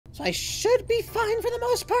So I should be fine for the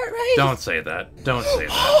most part, right? Don't say that. Don't say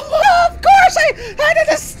that. Oh, of course! I had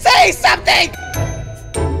to say something!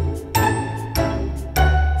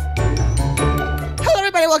 Hello,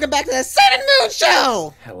 everybody. Welcome back to the Sun and Moon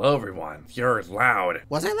Show! Hello, everyone. You're loud.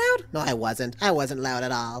 Was I loud? No, I wasn't. I wasn't loud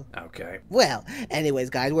at all. Okay. Well,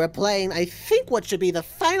 anyways, guys, we're playing, I think, what should be the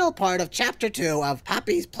final part of Chapter 2 of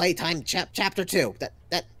Poppy's Playtime Chapter 2.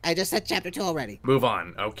 I just said Chapter 2 already. Move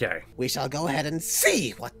on. Okay. We shall go ahead and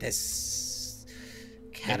see what this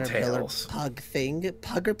caterpillar Entails. pug thing,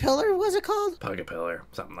 puggerpillar, was it called? Pugapillar.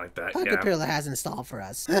 Something like that. Puggerpillar has installed for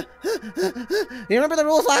us. You remember the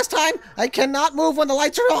rules last time? I cannot move when the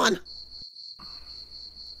lights are on.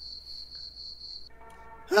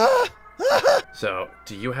 So,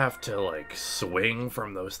 do you have to, like, swing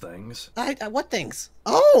from those things? What things?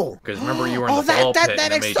 Oh! Because remember you were in the ball pit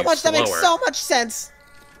and it made you slower. That makes so much sense.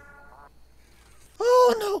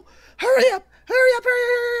 Oh no! Hurry up! Hurry up!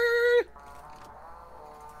 Hurry!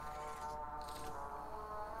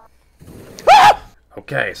 Ah!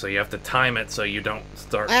 Okay, so you have to time it so you don't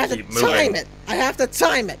start I have keep to moving. time it. I have to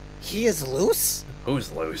time it. He is loose?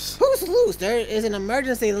 Who's loose? Who's loose? There is an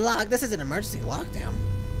emergency lock. This is an emergency lockdown.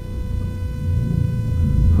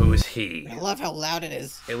 Who's he? I love how loud it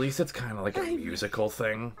is. At least it's kind of like a musical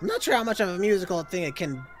thing. I'm not sure how much of a musical thing it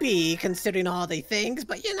can be, considering all the things,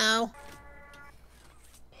 but you know.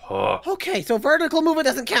 Huh. Okay, so vertical movement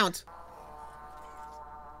doesn't count.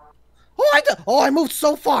 Oh, I moved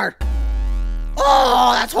so far.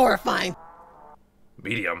 Oh, that's horrifying.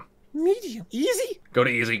 Medium. Medium. Easy? Go to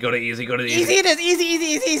easy, go to easy, go to easy. Easy it is.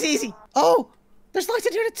 Easy. Oh, there's lights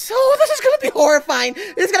in here. Oh, this is going to be horrifying.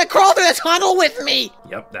 It's going to crawl through the tunnel with me.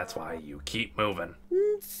 Yep, that's why you keep moving.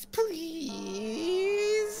 Please.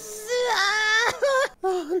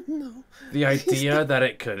 Oh, no. The idea that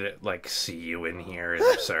it could, like, see you in here is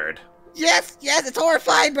absurd. Yes, it's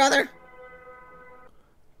horrifying, brother.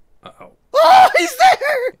 Uh-oh. Oh, he's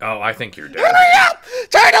there. Oh, I think you're dead. Hurry up!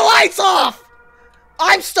 Turn the lights off!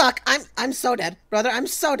 I'm stuck. I'm so dead, brother. I'm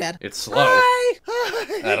so dead. It's slow.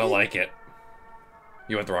 Hi. I don't like it.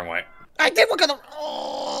 You went the wrong way. I did look at the.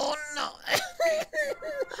 Oh no!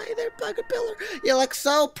 Hi there, Pugapillar. You look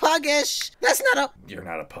so puggish. That's not a. You're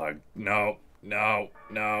not a pug. No.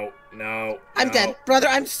 I'm dead, brother.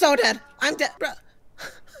 I'm so dead. I'm dead, bro.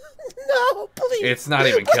 No, please. It's not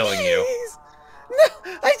even killing you. No,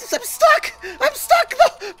 I'm stuck. I'm stuck,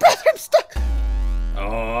 though, brother. I'm stuck.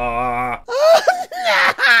 Oh. Oh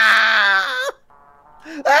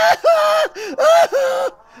no!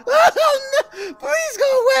 Oh no! Please go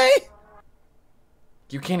away!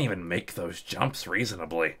 You can't even make those jumps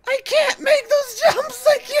reasonably. I can't make those jumps!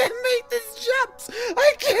 I can't make these jumps!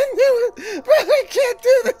 I can't do it! Brother, I can't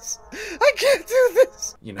do this! I can't do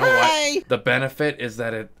this! You know what? The benefit is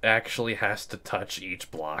that it actually has to touch each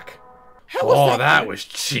block. That was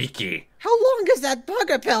cheeky. How long is that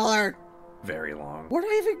Pugapillar? Very long. Where do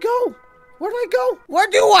I even go? Where do I go? Where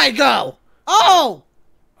do I go? Oh!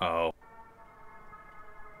 Oh.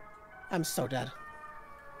 I'm so dead.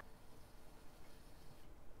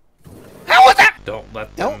 How was that? Don't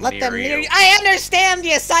let them near you. I understand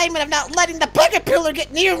the assignment of not letting the Pugapillar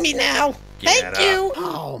get near me now. Get Thank you.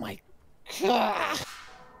 Oh my god.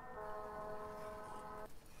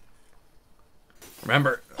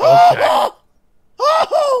 Remember. Okay.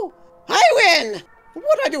 Oh! I win!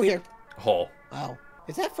 What do I do here? Hole. Oh.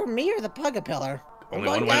 Is that for me or the Pugapillar? I'm Only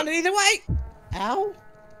going one down way. it either way. Ow.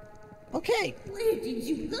 Okay. Where did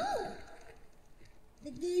you go?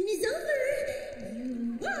 The game is over.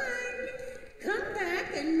 You won. Come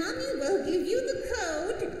back and Mommy will give you the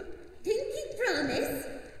code. Pinky promise.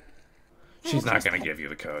 She's not going to give you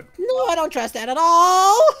the code. No, I don't trust that at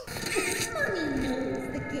all. Mommy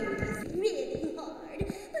knows the game is really hard,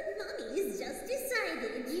 but Mommy has just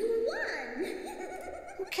decided you won.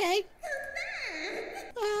 Okay. Come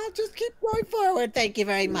back. I'll just keep going forward. Thank you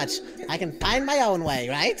very much. I can find my own way,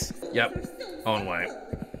 right? Yep. Own way.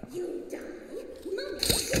 You die. Mommy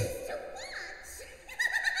gets to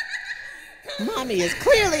watch. Mommy is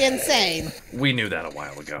clearly insane. We knew that a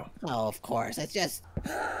while ago. Oh, of course. It's just...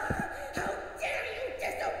 How dare you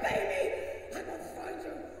disobey me! I will find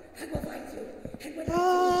you! I will find you! And when I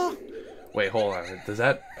Wait, hold on. Does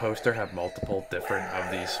that poster have multiple different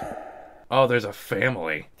of these? Oh, there's a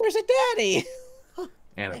family. There's a daddy.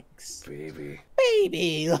 And Thanks. a baby.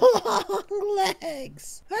 Baby, long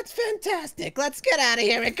legs. That's fantastic. Let's get out of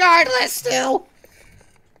here regardless still.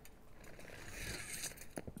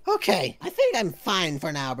 Okay, I think I'm fine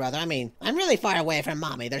for now, brother. I mean, I'm really far away from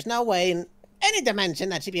Mommy. There's no way in any dimension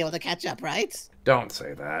that she'd be able to catch up, right? Don't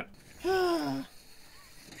say that. Oh!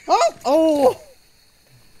 Oh!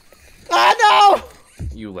 Ah, no!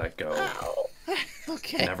 You let go. Ow.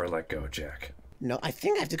 Okay. Never let go, Jack. No, I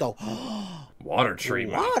think I have to go. Water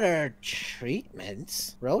treatment. Water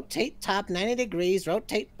treatments. Rotate top 90 degrees.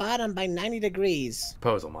 Rotate bottom by 90 degrees.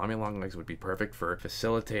 Proposal. Mommy Longlegs would be perfect for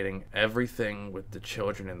facilitating everything with the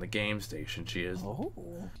children in the game station. She is. Oh.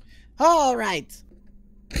 All right.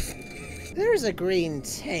 There's a green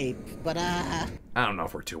tape, but I don't know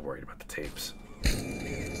if we're too worried about the tapes.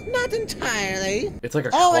 not entirely. It's like a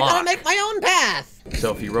Oh, clock. I gotta make my own path.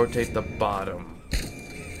 So if you rotate the bottom,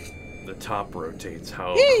 the top rotates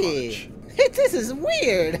however Hey, much. this is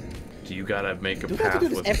weird. Do you gotta make a Do we have path to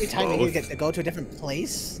do with this every time we both? need to go to a different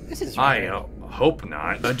place? This is I weird. hope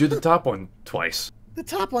not. Do the top one twice. The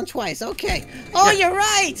top one twice. Okay. Oh, Yeah. you're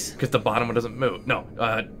right. Because the bottom one doesn't move. No,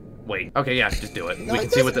 wait. Okay, yeah, just do it. No, We it can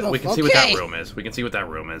see what doesn't we move. can see what that Okay. room is. We can see what that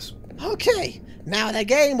room is. Okay. Now the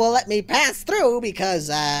game will let me pass through because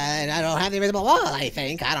I don't have the invisible wall, I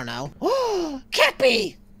think. I don't know. Oh,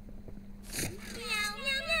 Cappy! Meow, meow,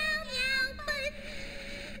 meow, meow, but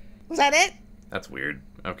Was that it? That's weird.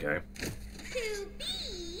 Okay. to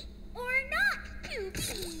be or not to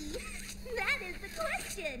be? That is the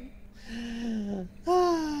question.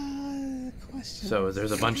 Question. So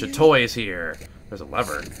there's a bunch of toys here. There's a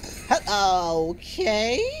lever.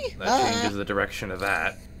 Okay. That changes the direction of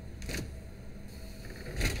that.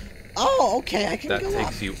 Oh, okay. I can That go up.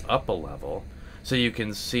 takes you up a level. So you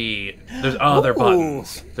can see there's other Ooh.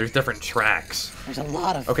 buttons. There's different tracks. There's a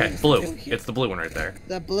lot of Okay, things to blue. do here. It's the blue one right there.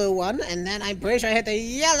 The blue one, and then I'm pretty sure I hit the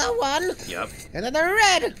yellow one, Yep. and then the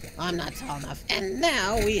red. I'm not tall enough. And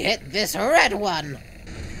now we hit this red one.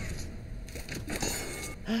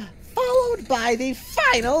 Followed by the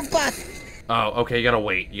final button. Oh, okay, you gotta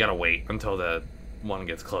wait. You gotta wait until the one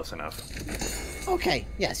gets close enough. Okay,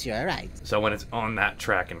 yes, you're right. So when it's on that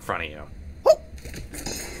track in front of you. Whoop.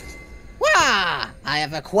 Wah! I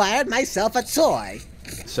have acquired myself a toy.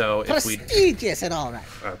 So if we... Prestigious and all right.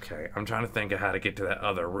 Okay, I'm trying to think of how to get to that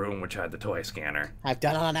other room which had the toy scanner. I've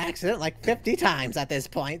done it on accident like 50 times at this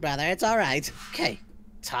point, brother. It's all right. Okay,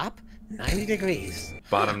 top 90 degrees.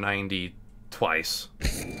 Bottom 90 twice.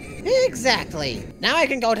 Exactly. Now I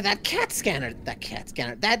can go to that cat scanner.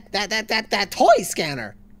 That toy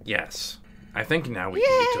scanner. Yes. I think now we can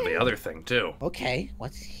get to Yay. the other thing too. Okay,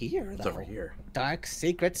 what's here though? It's over here. Dark,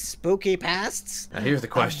 secret, spooky pasts. Now here's the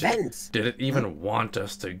question. Events. Did it even want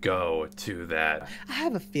us to go to that? I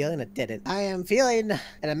have a feeling it didn't. I am feeling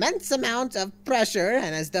an immense amount of pressure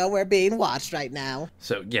and as though we're being watched right now.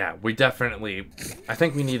 So yeah, we definitely... I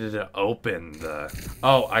think we needed to open the...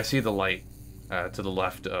 Oh, I see the light to the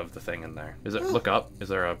left of the thing in there. Is it... Look up. Is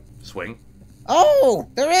there a swing? Oh,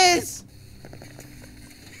 there is.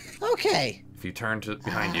 Okay. If you turn to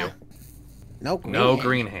behind you. No green. No hand.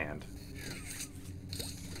 green hand.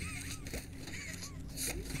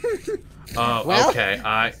 Oh, Well- okay.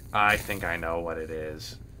 I think I know what it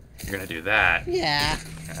is. You're gonna do that, Yeah.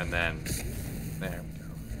 and then there we go.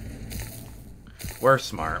 We're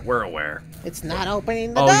smart. We're aware. It's not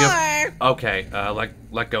opening the Oh, door. Okay.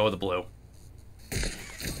 Let go of the blue.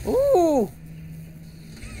 Ooh.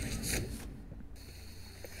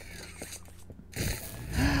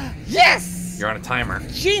 Yes. You're on a timer.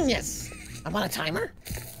 Genius. I'm on a timer.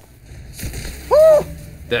 Woo.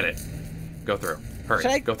 Did it. Go through. Hurry.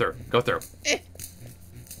 Should I- Go through. Go through. It's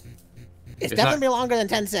It's definitely not- longer than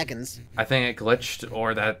 10 seconds. I think it glitched,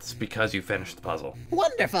 or that's because you finished the puzzle.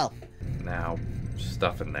 Wonderful. Now,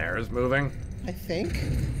 stuff in there is moving. I think.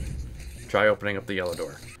 Try opening up the yellow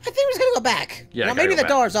door. I think we're just gonna go back. Yeah, Well, gotta maybe go the back.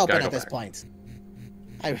 door's open Gotta at go this back. point.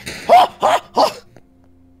 Oh.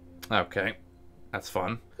 Okay. That's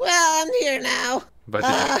fun. Well, I'm here now. But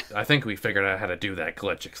I think we figured out how to do that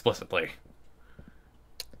glitch explicitly.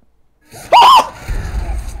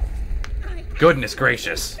 Goodness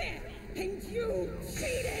gracious. And you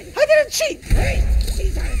cheated. I didn't cheat. Great,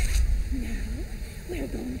 cheaters. Now we're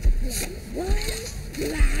going to play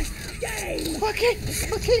one last game. Okay.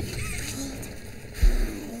 Okay.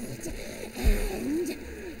 And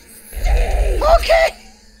Okay.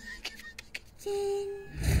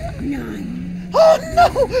 10, 9. Oh no!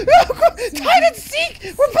 Hide and seek!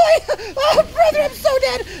 We're playing! Oh, brother, I'm so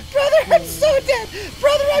dead! Brother, I'm so dead!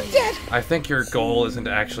 Brother, I'm dead! I think your goal isn't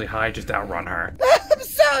to actually hide, just outrun her. I'm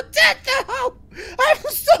so dead though! I'm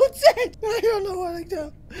so dead! I don't know what I do.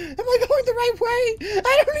 Am I going the right way?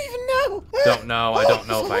 I don't even know. Don't know. I don't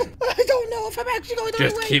know if I don't know if I'm actually going the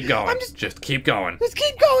Just right way. keep going. I'm Just keep going. Just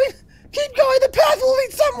keep going. Keep going. The path will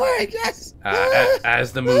lead somewhere, I guess.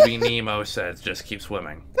 As the movie Nemo says, just keep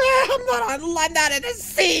swimming. I'm not in the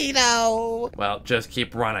sea though. Well, just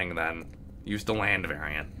keep running then. Use the land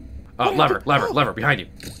variant. Oh, lever, behind you.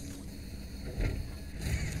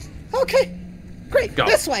 Okay. Great. Go.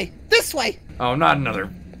 This way. This way. Oh, not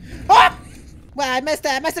another. Oh! Well, I missed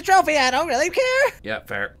the trophy. I don't really care. Yeah,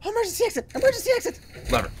 fair. Emergency exit. Emergency exit.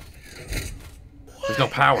 Lever. There's no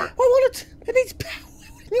power. I want it. It needs power.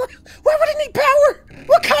 Why would it need power?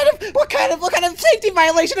 What kind of safety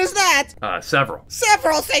violation is that? Several.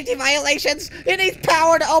 Several safety violations. It needs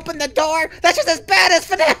power to open the door. That's just as bad as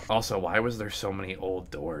FNAF. Also, why was there so many old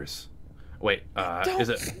doors? Wait, is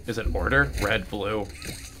it order? Red, blue.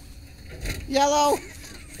 Yellow,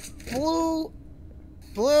 blue,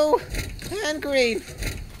 and green.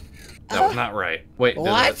 No, not right. Wait,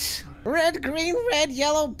 what? Red, green, red,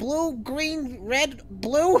 yellow, blue, green, red,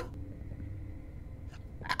 blue?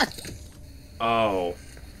 Oh.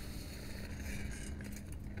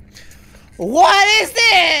 What is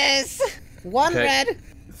this? One Okay. red,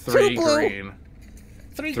 3 two blue, green.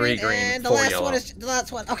 three Three green, green, and the 4 last yellow. one is the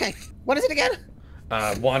last one. Okay, what is it again?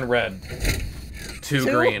 1 red. 2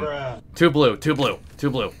 Two? green. 2 blue. 2 blue. 2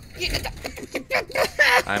 blue.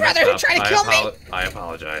 I messed Brother, you up. trying to kill me? I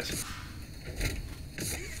apologize.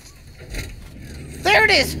 There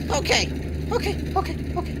it is. Okay.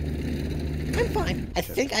 I'm fine. I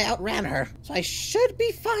think I outran her, so I should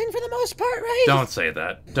be fine for the most part, right? Don't say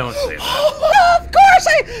that. Don't say that. Oh, of course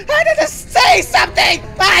I had to say something.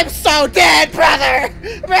 I'm so dead, brother.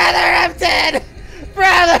 Brother, I'm dead.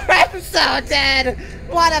 Brother, I'm so dead.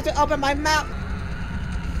 Why'd I have to open my mouth?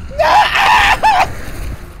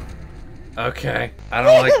 No! Okay. I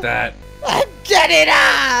don't like that. I'm getting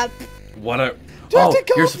up. What a... Do I have Oh, to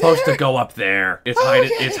go you're up supposed there? to go up there. It's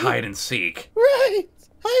Okay. hide and seek. Right.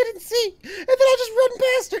 Hide and seek, and then I'll just run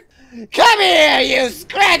past her. Come here, you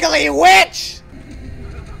scraggly witch!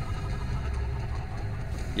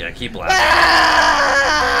 Yeah, keep laughing.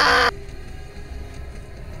 Ah!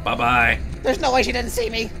 Bye-bye. There's no way she didn't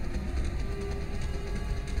see me.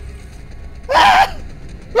 Ah!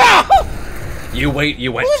 Ah! You went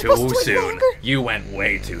Was I supposed too to wait soon. longer? You went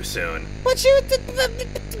way too soon. But you...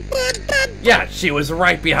 Yeah, she was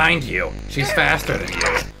right behind you. She's faster than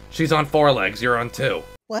you. She's on 4 legs, you're on 2.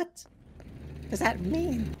 What does that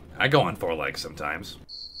mean? I go on 4 legs sometimes.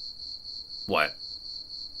 What?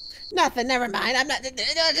 Nothing, never mind. I'm not...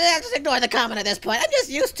 Just ignore the comment at this point. I'm just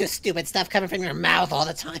used to stupid stuff coming from your mouth all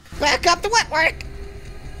the time. Back up to wet work!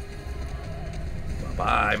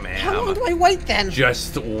 Bye, ma'am. How long do I wait then?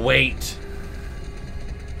 Just wait.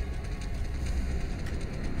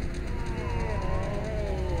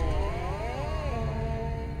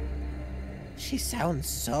 She sounds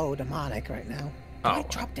so demonic right now. Do I Oh.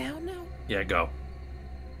 drop down now? Yeah, go.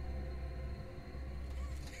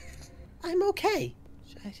 I'm okay.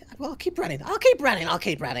 Well, keep running. I'll keep running. I'll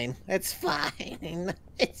keep running. It's fine.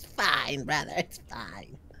 It's fine, brother. It's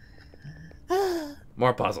fine.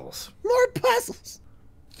 More puzzles. More puzzles.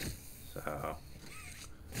 So...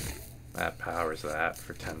 that powers that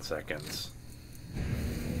for 10 seconds.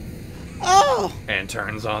 Oh! And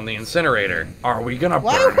turns on the incinerator. Are we gonna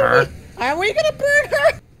Why burn her? Are we gonna burn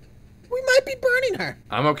her? We might be burning her.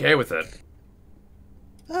 I'm okay with it.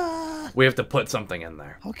 We have to put something in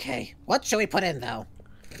there. Okay. What should we put in, though?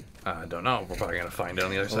 I don't know. We're probably gonna find it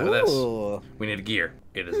on the other side of this. Ooh. We need a gear.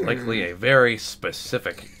 It is likely a very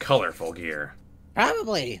specific, colorful gear.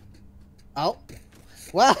 Probably. Oh.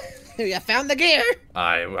 Well, you found the gear.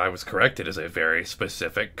 I was correct. It is a very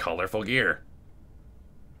specific, colorful gear.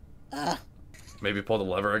 Maybe pull the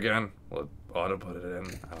lever again. Will it auto put it in?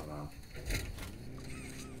 I don't know.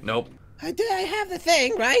 Nope. I have the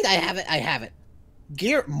thing, right? I have it.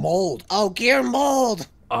 Gear mold. Oh, gear mold.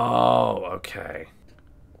 Oh, okay.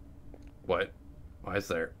 What? Why is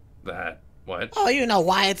there that? What? Oh, you know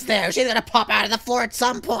why it's there. She's gonna pop out of the floor at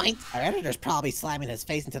some point. Our editor's probably slamming his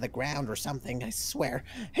face into the ground or something, I swear.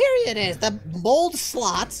 Here it is, the mold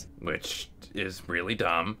slot. Which is really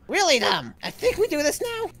dumb. Really dumb. I think we do this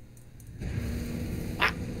now.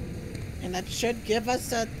 Ah. And that should give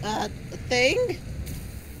us a thing.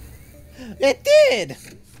 It did.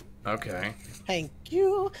 Okay. Thank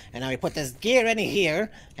you. And now we put this gear in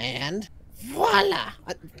here, and voila!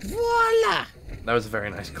 Voila! That was a very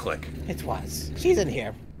nice click. It was. She's in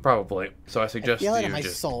here. Probably. So I suggest Feel it in you my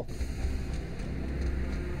just... soul.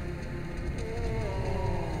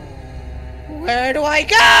 Where do I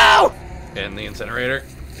go? in the incinerator.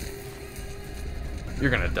 You're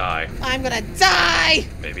gonna die. I'm gonna die!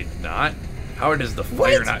 Maybe not. How does the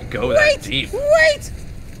fire not go that deep? Wait!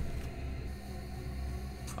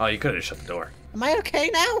 Oh, you could have shut the door. Am I okay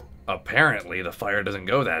now? Apparently, the fire doesn't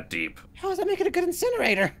go that deep. How does that make it a good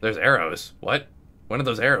incinerator? There's arrows. What? When did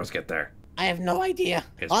those arrows get there? I have no idea.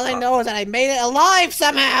 Is All I know is that I made it alive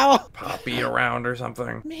somehow! Poppy around or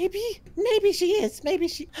something? Maybe she is. Maybe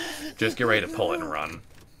she... Just get ready to pull it and run.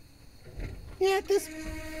 Yeah, this...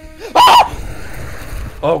 Oh!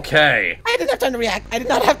 Okay. I didn't have time to react. I did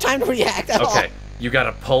not have time to react at all. Okay. You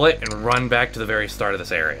gotta pull it and run back to the very start of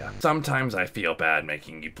this area. Sometimes I feel bad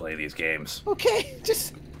making you play these games. Okay,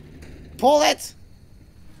 just pull it.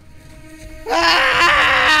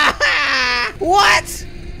 Ah! What?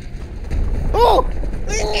 Oh!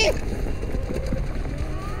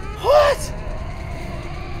 What?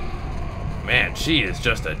 Man, she is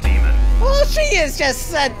just a demon. Well, she is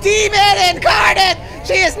just a demon incarnate.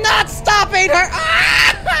 She is not stopping her.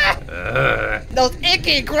 Ah! Those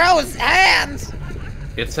icky, gross hands.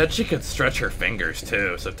 It said she could stretch her fingers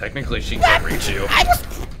too, so technically she can reach you.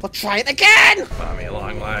 We'll try it again. Mommy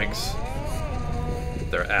long legs.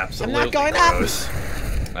 They're absolutely going up. gross.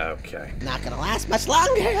 Okay. Not gonna last much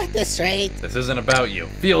longer at this rate. This isn't about you.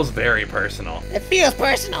 Feels very personal. It feels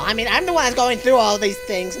personal. I mean, I'm the one that's going through all these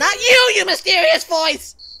things, not you, you mysterious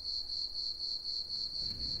voice.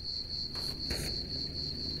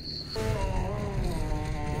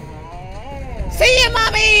 See ya,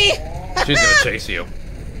 Mommy! She's gonna chase you.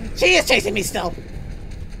 She is chasing me still.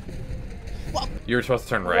 You were supposed to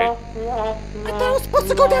turn right. I thought I was supposed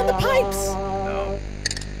to go down the pipes. No.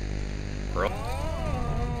 Girl.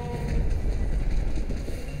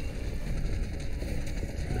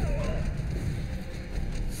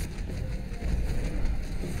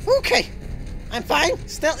 Okay. I'm fine.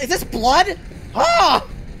 Still, is this blood? Oh!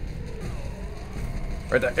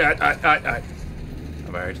 Right there.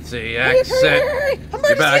 Emergency exit.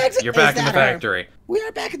 Emergency exit. You're back Is in the that her? factory. We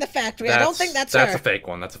are back in the factory. I don't think that's her. That's a fake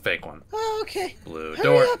one. That's a fake one. Oh, okay. Blue Hurry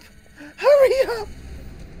door. up. Hurry up.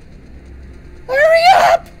 Hurry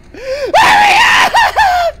up. Hurry up.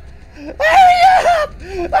 Hurry up.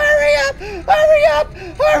 Hurry up. Hurry up.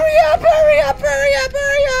 Hurry up. Hurry up. Hurry up.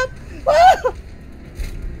 Hurry up.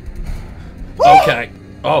 Oh. Okay.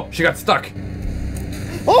 Oh, she got stuck.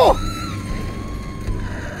 Oh.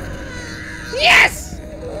 Yes.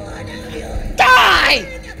 Die.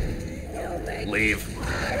 Leave.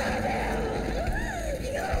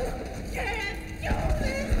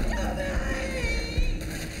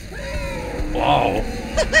 Whoa.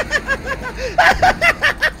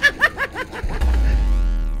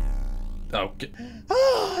 Okay.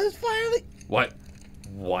 Oh, it's finally. What?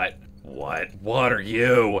 What are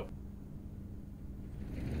you?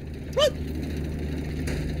 What?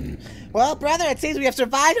 Well, brother, it seems we have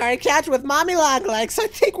survived our encounter with Mommy Longlegs. I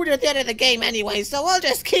think we're at the end of the game anyway, so we'll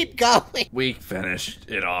just keep going. We finished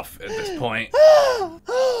it off at this point.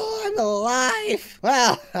 Oh, I'm alive.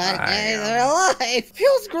 Well, I'm alive.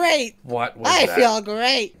 Feels great. What was I that? feel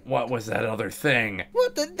great. What was that other thing?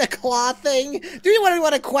 What, the claw thing? Do you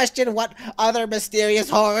want to question what other mysterious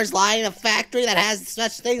horrors lie in a factory that has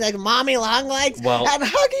such things like Mommy Longlegs Well- and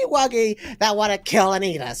Huggy Wuggy that want to kill and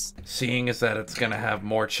eat us? Seeing as that it's gonna have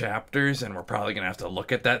more chapters and we're probably gonna have to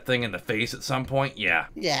look at that thing in the face at some point, yeah.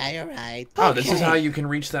 Yeah, you're right. Oh, this is Okay. how you can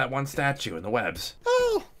reach that one statue in the webs.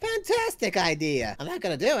 Oh, fantastic idea. I'm not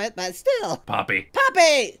gonna do it, but still. Poppy.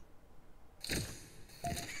 Poppy!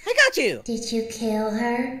 I got you! Did you kill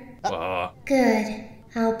her? Good.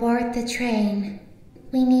 I'll board the train.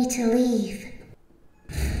 We need to leave.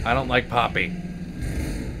 I don't like Poppy.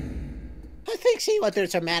 I think she went through a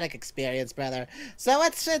traumatic experience, brother. So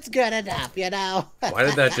it's good enough, you know? Why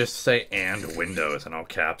did that just say "and Windows" in all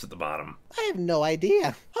caps at the bottom? I have no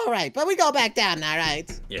idea. Alright, but we go back down now,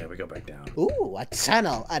 right? Yeah, we go back down. Ooh, a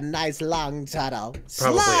tunnel. A nice long tunnel.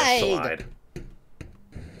 Probably Slide! a slide.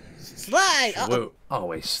 Slide! Woo.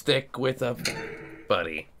 Always stick with a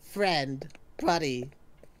buddy. Friend. Buddy.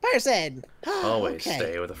 Person. Always Okay.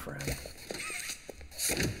 stay with a friend.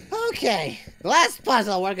 Okay. Last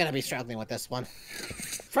puzzle. We're gonna be struggling with this one.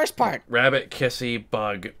 First part. Rabbit, kissy,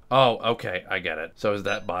 bug. Oh, okay, I get it. So is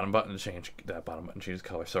that bottom button change? That bottom button changes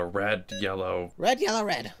color. So red, yellow. Red, yellow,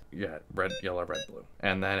 red. Yeah, red, yellow, red, blue.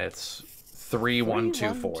 And then it's 3, 1,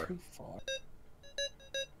 2, 4. 2, 4.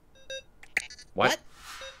 What?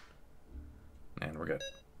 And we're good.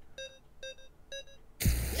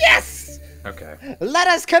 Yes! Okay. Let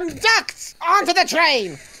us conduct onto the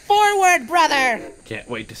train. Forward, brother. Can't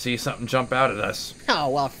wait to see something jump out at us. Oh,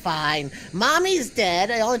 well, fine. Mommy's dead.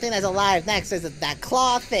 The only thing that's alive next is that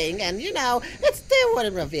claw thing, and, you know, it still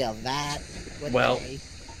wouldn't reveal that, would Well, they?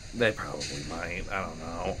 They probably might. I don't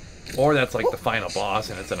know. Or that's like the final boss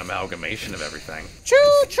and it's an amalgamation of everything. Choo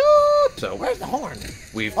choo! So Where's the horn?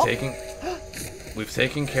 we've Oh.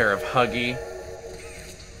 taken care of Huggy,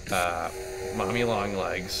 Mommy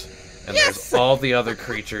Longlegs, And Yes! there's all the other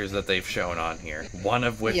creatures that they've shown on here. One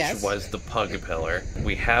of which Yes. was the pug pillar.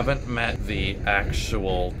 We haven't met the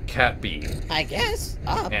actual cat bee. I guess.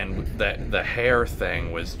 Oh. And the hair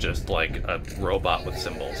thing was just like a robot with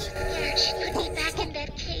symbols. The urge put me back in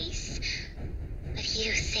that case. But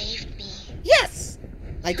you saved me. Yes!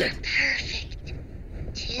 I You're did. perfect.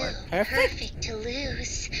 Too Perfect? perfect to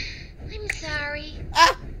lose. I'm sorry.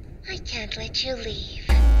 Ah! I can't let you leave.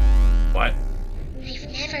 What? I've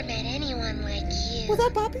never met anyone like you. Was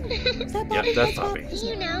that Poppy? Was that Poppy? Yep, that's Poppy. Do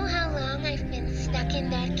you know how long I've been stuck in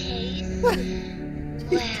that case?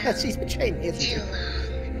 Well, She's betraying me, isn't she? too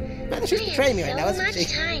long. Rather, she's betraying me right now, So isn't much she?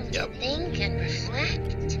 time to think and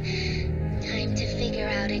reflect. Time to figure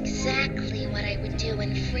out exactly what I would do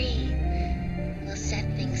when free. We'll set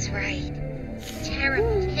things right.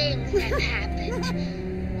 Terrible things have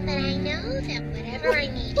happened. But I know that whatever I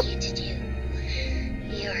need you to do,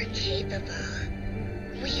 you're capable.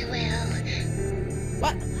 We will.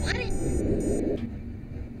 What? What if...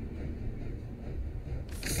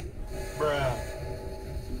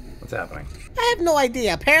 What's happening? I have no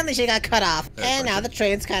idea. Apparently she got cut off. That's And now right. the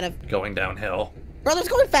train's kind of... Going downhill. Brother's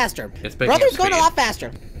going faster. It's picking Brother's up going a speed. lot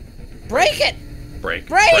faster. Break it! Break.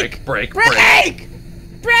 Break! Break. Break!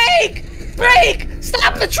 Break!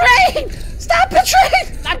 Stop the train! Stop the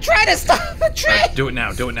train! I'm trying to stop the train! Do it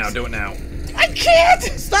now. Do it now. Do it now. I can't!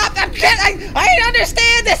 Stop! I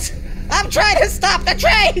understand this! I'm trying to stop the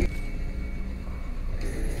train!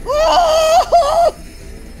 Oh!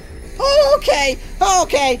 Okay.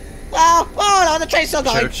 Oh no, the train's still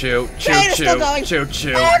going. Choo choo. Choo Train is still going. choo. Choo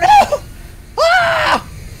choo. Oh no! Ah!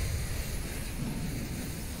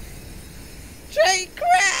 Train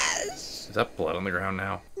crash! Is that blood on the ground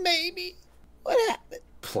now? Maybe. What happened?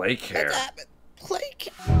 Play care. What happened?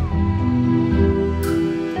 Play.